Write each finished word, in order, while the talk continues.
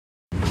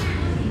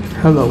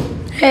Hello.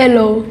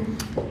 Hello,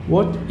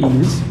 What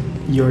is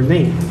your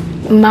name?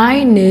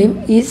 my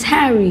name is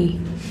Harry.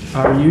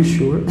 Are you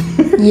sure?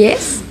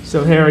 Yes,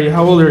 So, Harry,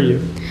 how old are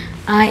you?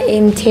 I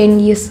am 10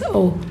 years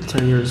old.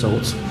 10 years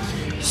old.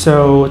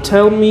 So,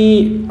 tell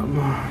me,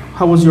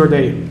 how was your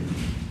day?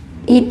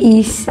 It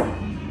is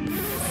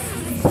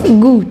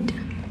good.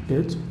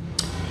 Good.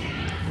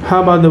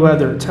 How about the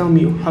weather? Tell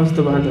me, how's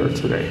the weather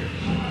today?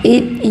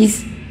 It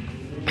is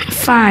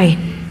fine.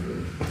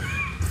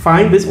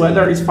 Fine? This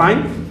weather is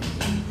fine?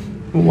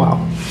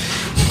 Wow.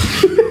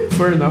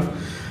 Fair enough.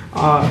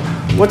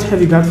 What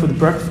have you got for the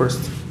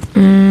breakfast?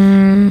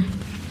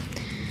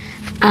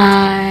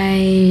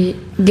 I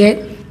get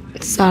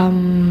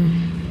some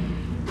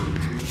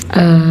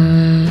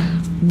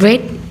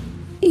bread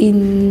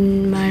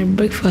in my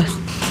breakfast.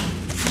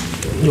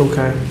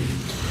 Okay.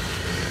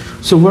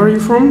 So, where are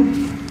you from?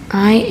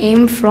 I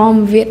am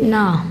from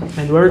Vietnam.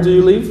 And where do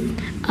you live?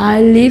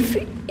 I live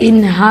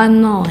in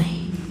Hanoi.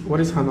 What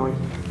is Hanoi?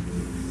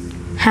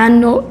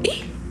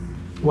 Hanoi,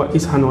 What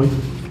is Hanoi?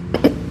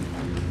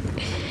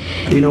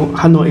 You know,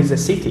 Hanoi is a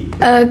city.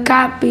 a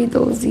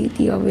capital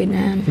city of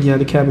Vietnam. Yeah,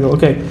 the capital.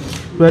 Okay,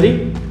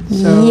 ready?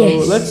 So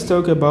Yes. let's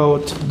talk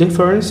about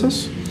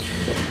differences.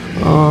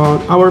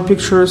 Our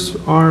pictures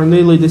are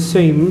nearly the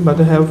same, but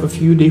they have a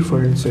few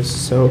differences.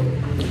 So,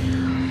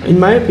 in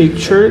my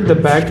picture, the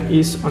bag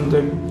is on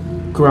the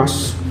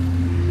grass.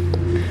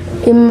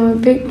 In my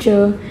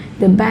picture,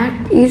 the bag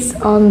is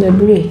on the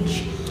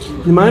bridge.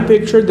 In my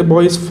picture, the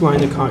boy is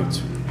flying a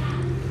kite.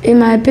 In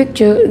my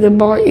picture, the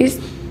boy is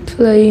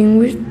playing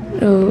with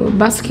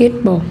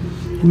basketball.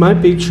 In my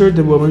picture,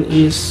 the woman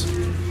is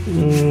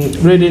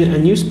reading a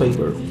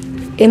newspaper.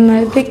 In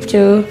my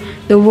picture,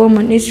 the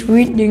woman is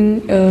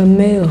reading a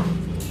mail.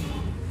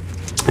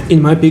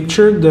 In my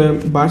picture, the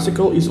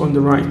bicycle is on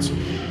the right.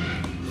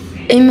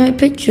 In my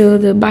picture,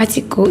 the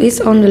bicycle is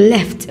on the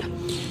left.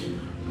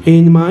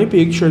 In my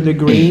picture, the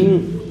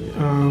green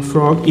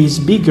frog is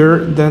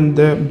bigger than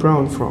the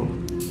brown frog.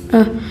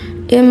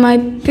 In my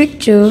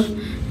picture,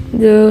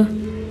 the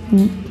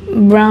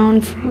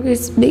brown frog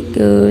is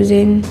bigger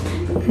than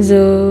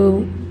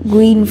the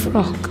green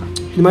frog.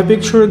 In my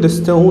picture, the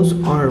stones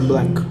are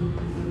black.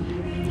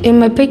 In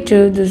my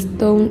picture, the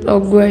stones are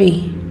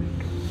gray.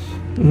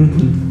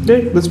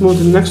 Okay, let's move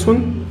to the next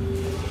one.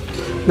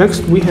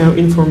 Next, we have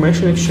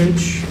information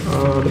exchange.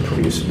 The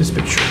previous this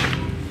picture.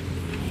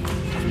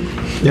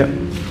 Yeah,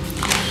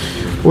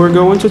 we're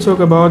going to talk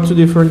about two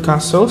different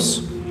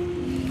castles,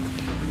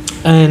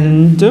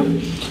 and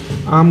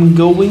I'm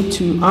going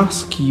to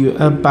ask you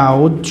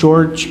about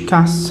George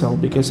Castle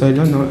because I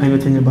don't know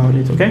anything about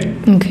it. Okay,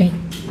 Okay.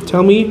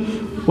 tell me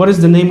what is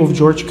the name of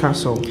George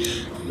Castle?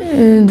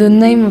 The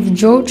name of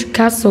George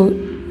Castle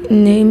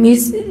name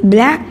is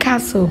Black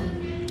Castle.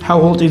 How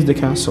old is the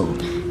castle?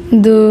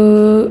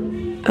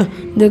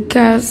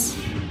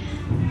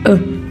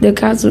 The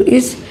castle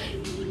is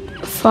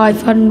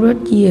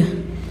 500 years.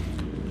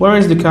 Where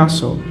is the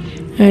castle?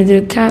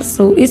 The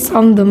castle is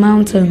on the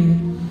mountain.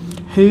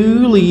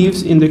 Who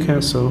lives in the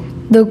castle?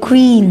 The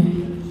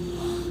queen.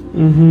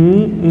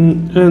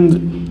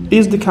 And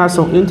is the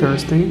castle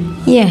interesting?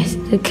 Yes,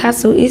 the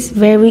castle is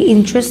very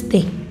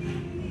interesting.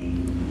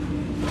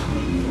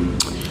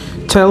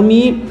 Tell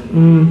me.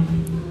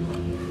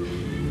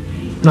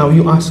 Now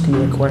you ask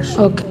me a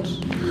question. Okay.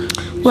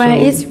 Where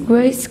So- is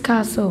Grace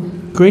Castle?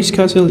 Grace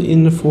Castle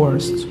in the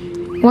forest.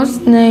 What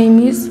name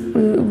is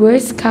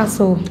Grace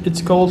Castle?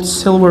 It's called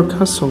Silver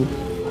Castle.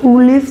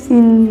 Who lives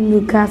in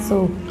the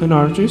castle? An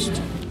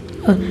artist.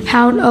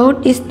 How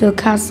old is the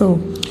castle?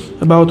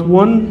 About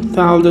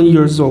 1,000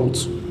 years old.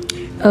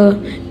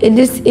 It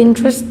is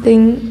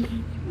interesting.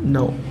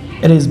 No,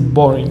 it is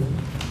boring.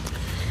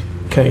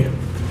 Okay,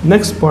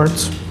 next part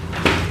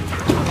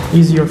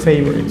is your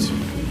favorite.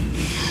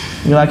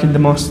 You like it the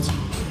most.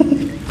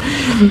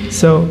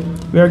 So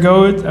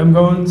I'm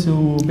going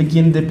to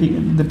begin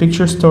the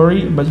picture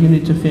story, but you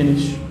need to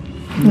finish.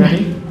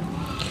 Ready?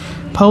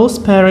 Paul's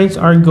parents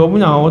are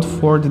going out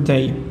for the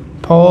day.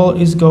 Paul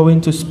is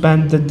going to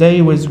spend the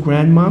day with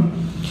grandma.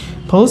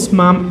 Paul's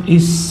mom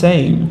is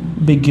saying,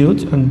 "Be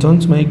good and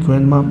don't make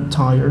grandma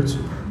tired."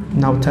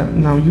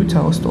 Now you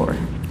tell a story.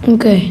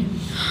 Okay.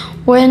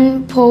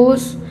 When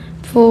Paul's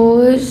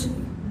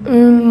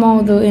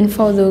mother and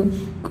father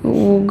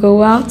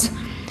go out,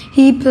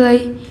 he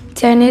play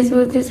tennis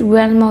with his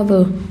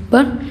grandmother,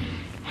 but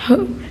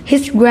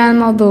his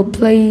grandmother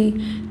play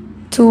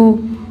too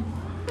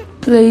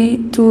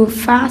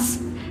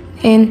fast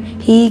and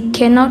he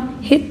cannot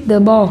hit the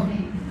ball.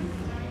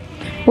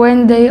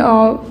 When they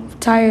are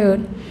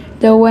tired,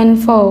 they went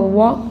for a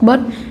walk, but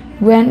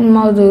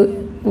grandmother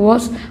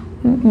was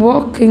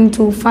walking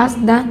too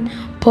fast that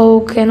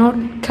Paul cannot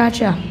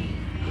catch up.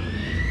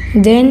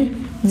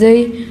 Then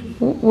they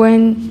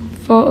went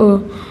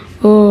for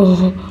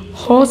a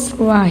horse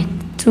ride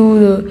to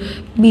the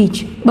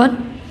beach, but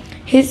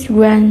his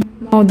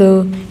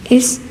grandmother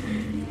is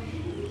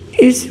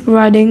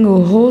riding a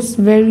horse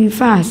very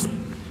fast.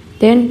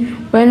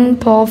 Then when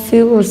Paul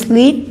fell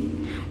asleep,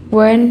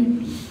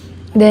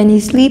 then he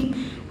sleep.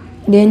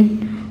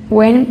 Then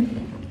when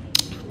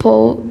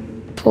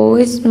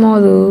Paul's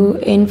mother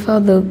and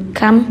father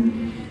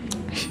come,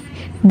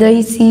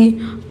 they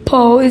see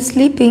Paul is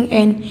sleeping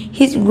and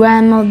his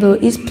grandmother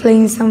is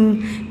playing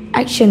some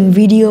action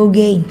video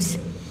games.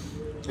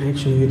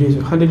 Action videos.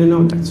 How did you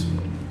know that?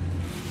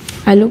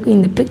 I look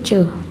in the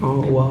picture.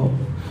 Oh wow.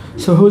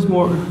 So who's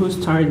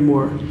tired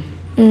more?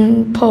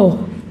 Paul,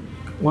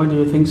 Why do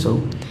you think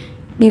so?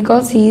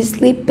 because he is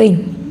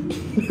sleeping.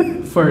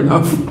 Fair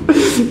enough.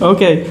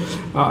 Okay,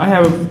 I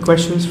have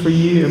questions for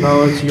you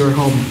about your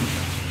home.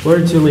 Where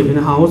do you live? In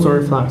a house or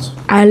a flat?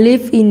 I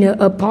live in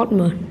an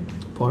apartment.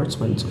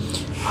 Apartment.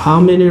 How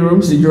many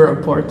rooms is your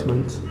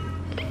apartment?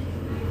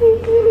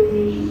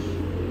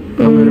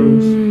 How many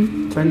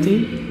rooms?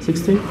 20?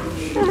 60?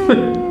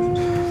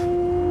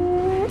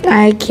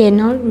 I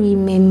cannot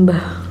remember.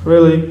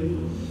 Really?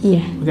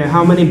 Yeah. Okay,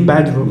 how many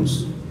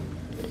bedrooms?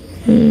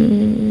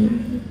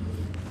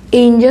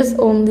 In just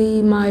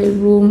only my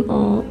room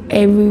or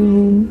every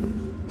room.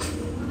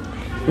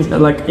 Is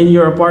that like in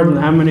your apartment,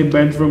 how many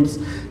bedrooms?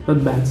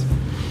 Not beds.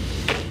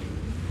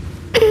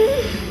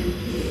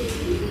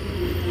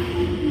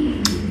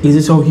 Is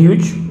it so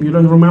huge? You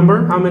don't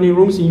remember how many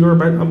rooms in your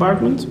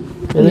apartment?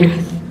 Really?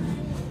 Yeah.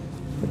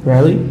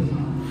 Really?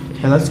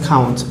 Okay, let's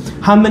count.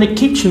 How many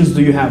kitchens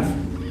do you have?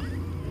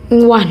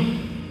 One.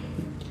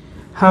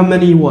 How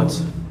many what?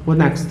 What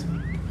next?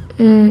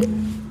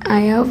 I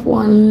have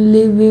one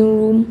living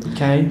room,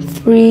 Okay.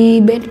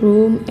 3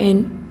 bedroom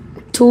and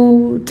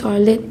 2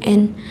 toilet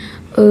and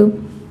a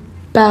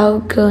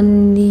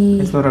balcony.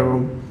 It's not a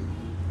room.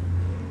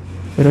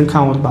 We don't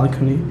count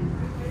balcony.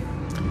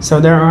 So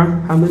there are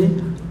how many?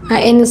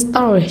 And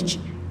storage.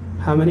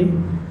 How many?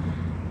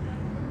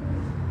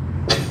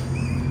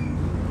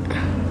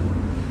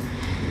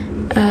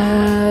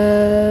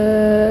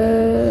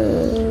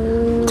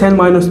 Uh, 10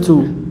 minus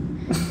 2.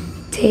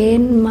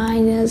 10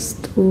 minus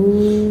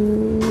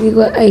 2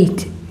 equal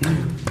 8.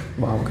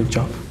 Wow, good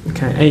job.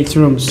 Okay, 8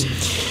 rooms.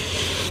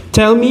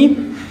 Tell me,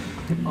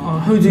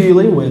 who do you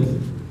live with?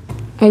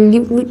 I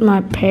live with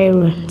my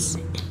parents.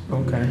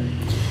 Okay.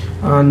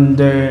 And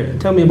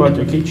tell me about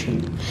your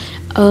kitchen.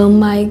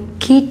 My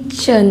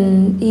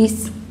kitchen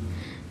is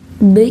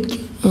big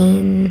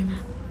and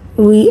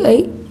we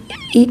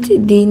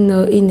eat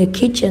dinner in the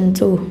kitchen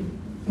too.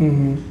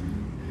 Mm-hmm.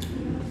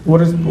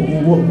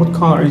 What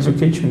color is your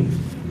kitchen?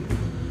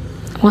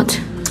 What?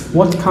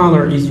 What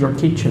color is your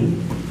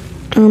kitchen?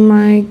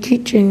 My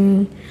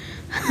kitchen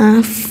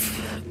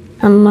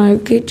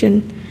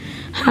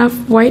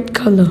have white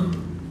color.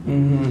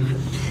 Mm-hmm.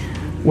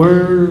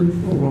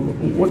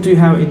 What do you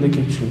have in the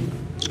kitchen?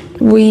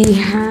 We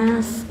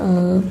have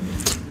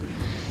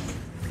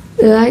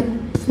like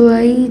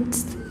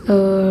plates,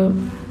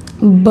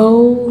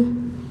 bowl,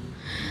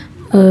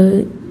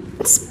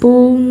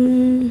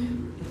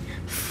 spoon,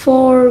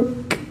 fork,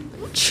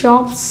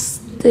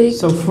 chopstick.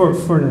 So for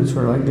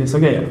furniture like this,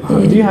 okay.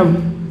 Do you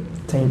have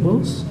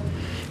tables?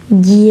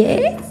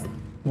 Yes.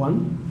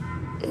 One?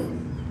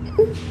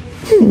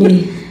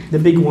 Yeah. The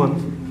big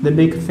one. The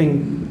big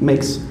thing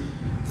makes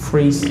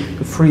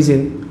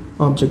freezing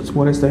objects.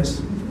 What is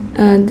this?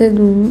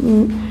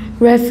 The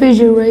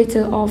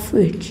refrigerator or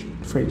fridge.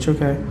 Fridge,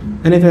 okay.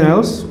 Anything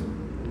else?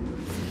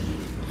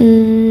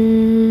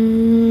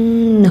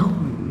 No.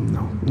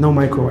 No. No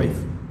microwave.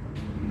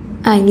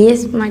 I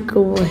guess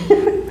microwave.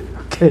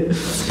 Okay.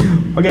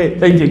 Okay,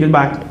 thank you.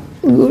 Goodbye.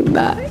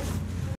 Goodbye.